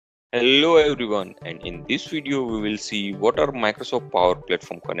Hello everyone, and in this video we will see what are Microsoft Power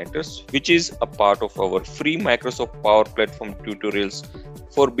Platform connectors, which is a part of our free Microsoft Power Platform tutorials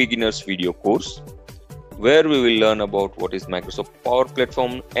for beginners video course, where we will learn about what is Microsoft Power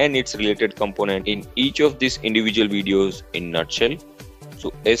Platform and its related component in each of these individual videos in nutshell.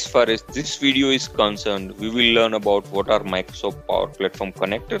 So as far as this video is concerned, we will learn about what are Microsoft Power Platform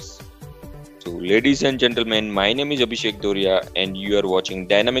connectors. So ladies and gentlemen, my name is Abhishek Doria and you are watching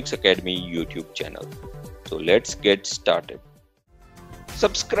Dynamix Academy YouTube channel. So let's get started.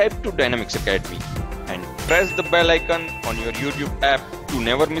 Subscribe to Dynamix Academy and press the bell icon on your YouTube app to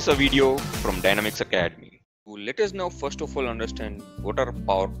never miss a video from Dynamix Academy. So let us now first of all understand what are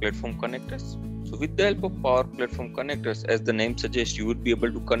Power Platform connectors. So with the help of Power Platform connectors, as the name suggests, you would be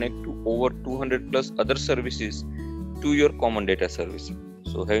able to connect to over 200 plus other services to your common data service.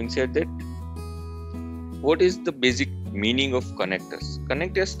 So having said that, what is the basic meaning of connectors?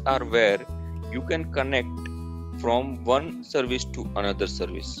 Connectors are where you can connect from one service to another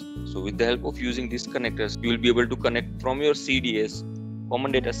service. So with the help of using these connectors, you will be able to connect from your CDS,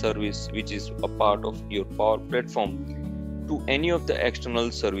 common data service, which is a part of your Power Platform, to any of the external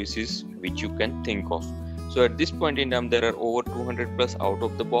services which you can think of. So at this point in time, there are over 200 plus out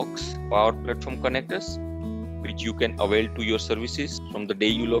of the box Power Platform connectors, which you can avail to your services from the day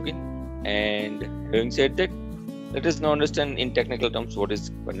you log in. And having said that, let us now understand in technical terms what is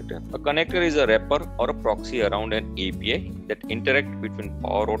connector. A connector is a wrapper or a proxy around an API that interact between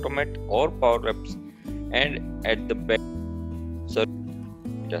Power Automate or Power Apps and at the back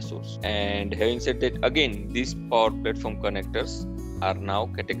data source. And having said that, again, these Power Platform connectors are now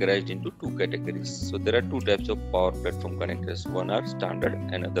categorized into two categories. So there are two types of Power Platform connectors. One are standard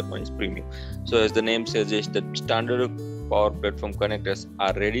and other one is premium. So as the name suggests, that standard Power Platform connectors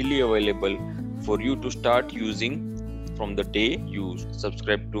are readily available for you to start using from the day you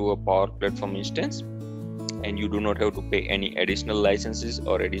subscribe to a Power Platform instance, and you do not have to pay any additional licenses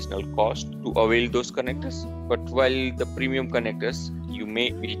or additional cost to avail those connectors. But while the premium connectors, you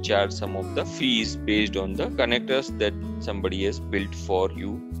may be charged some of the fees based on the connectors that somebody has built for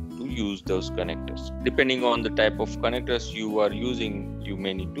you to use those connectors. Depending on the type of connectors you are using, you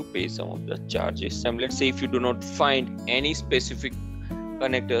may need to pay some of the charges. And let's say if you do not find any specific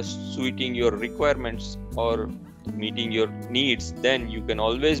connectors suiting your requirements or meeting your needs, then you can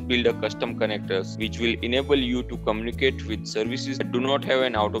always build a custom connectors which will enable you to communicate with services that do not have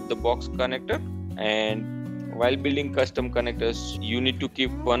an out-of-the-box connector. And while building custom connectors, you need to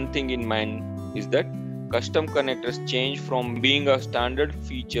keep one thing in mind, is that custom connectors change from being a standard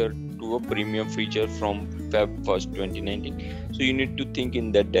feature to a premium feature from Feb 1st, 2019. So you need to think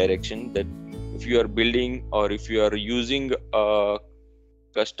in that direction, that if you are building or if you are using a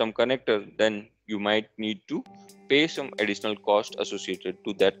custom connector, then you might need to pay some additional cost associated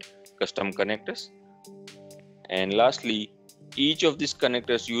to that custom connectors. And lastly, each of these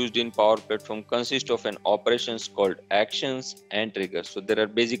connectors used in Power Platform consists of an operations called actions and triggers. So there are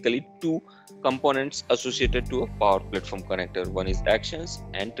basically two components associated to a Power Platform connector. One is actions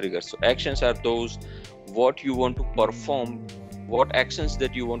and triggers. So actions are those what you want to perform, what actions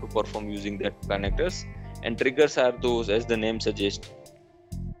that you want to perform using that connectors, and triggers are those, as the name suggests,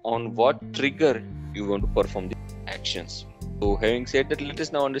 on what trigger you want to perform the actions. So having said that, let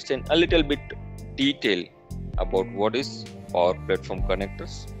us now understand a little bit detail about what is Power Platform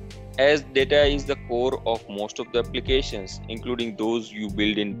connectors. As data is the core of most of the applications, including those you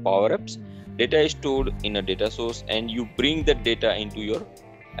build in Power Apps, data is stored in a data source and you bring that data into your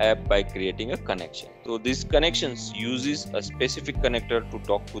app by creating a connection. So these connections uses a specific connector to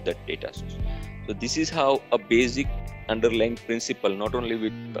talk to that data source. So this is how a basic underlying principle, not only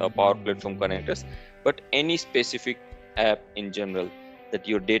with Power Platform connectors, but any specific app in general, that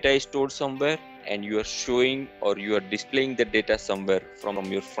your data is stored somewhere and you are showing or you are displaying the data somewhere from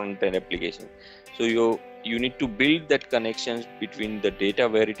your front end application. So you need to build that connections between the data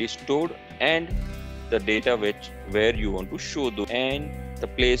where it is stored and the data where you want to show those, and the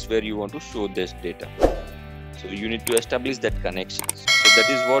place where you want to show this data. So you need to establish that connections. So that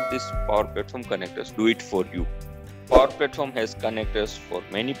is what this Power Platform connectors do it for you. Power Platform has connectors for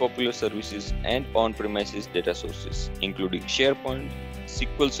many popular services and on-premises data sources, including SharePoint,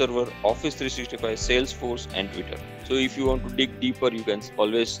 SQL Server, Office 365, Salesforce, and Twitter. So if you want to dig deeper, you can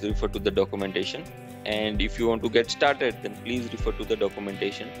always refer to the documentation. And if you want to get started, then please refer to the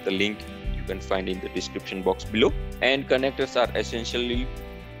documentation. The link you can find in the description box below. And connectors are essentially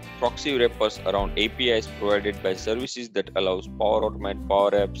proxy wrappers around APIs provided by services that allows Power Automate,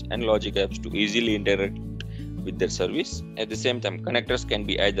 Power Apps, and Logic Apps to easily interact with their service. At the same time, connectors can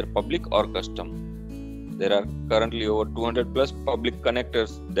be either public or custom. There are currently over 200 plus public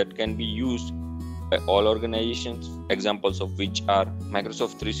connectors that can be used by all organizations, examples of which are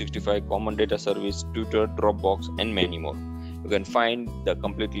Microsoft 365, Common Data Service, Twitter, Dropbox, and many more. You can find the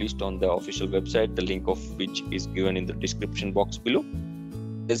complete list on the official website, the link of which is given in the description box below.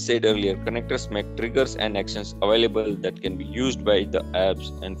 As said earlier, connectors make triggers and actions available that can be used by the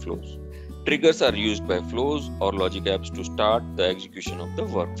apps and flows. Triggers are used by flows or logic apps to start the execution of the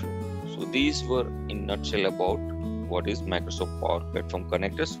workflow. So these were in a nutshell about what is Microsoft Power Platform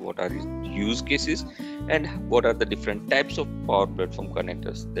connectors, what are its use cases, and what are the different types of Power Platform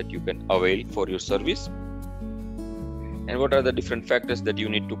connectors that you can avail for your service, and what are the different factors that you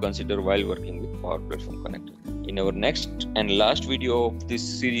need to consider while working with Power Platform connector. In our next and last video of this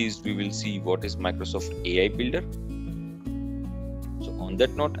series, we will see what is Microsoft AI Builder. So on that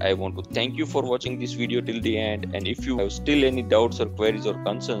note, I want to thank you for watching this video till the end, and if you have still any doubts or queries or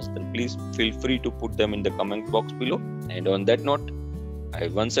concerns, then please feel free to put them in the comment box below. And on that note, I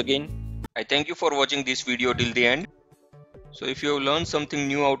thank you for watching this video till the end. So if you have learned something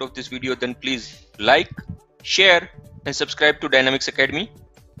new out of this video, then please like, share, and subscribe to Dynamix Academy.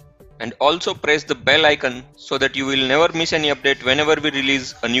 And also press the bell icon so that you will never miss any update whenever we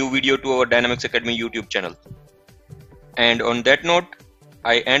release a new video to our Dynamix Academy YouTube channel. And on that note,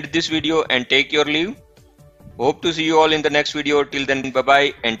 I end this video and take your leave. Hope to see you all in the next video. Till then, bye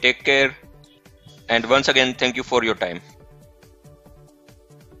bye and take care. And once again, thank you for your time.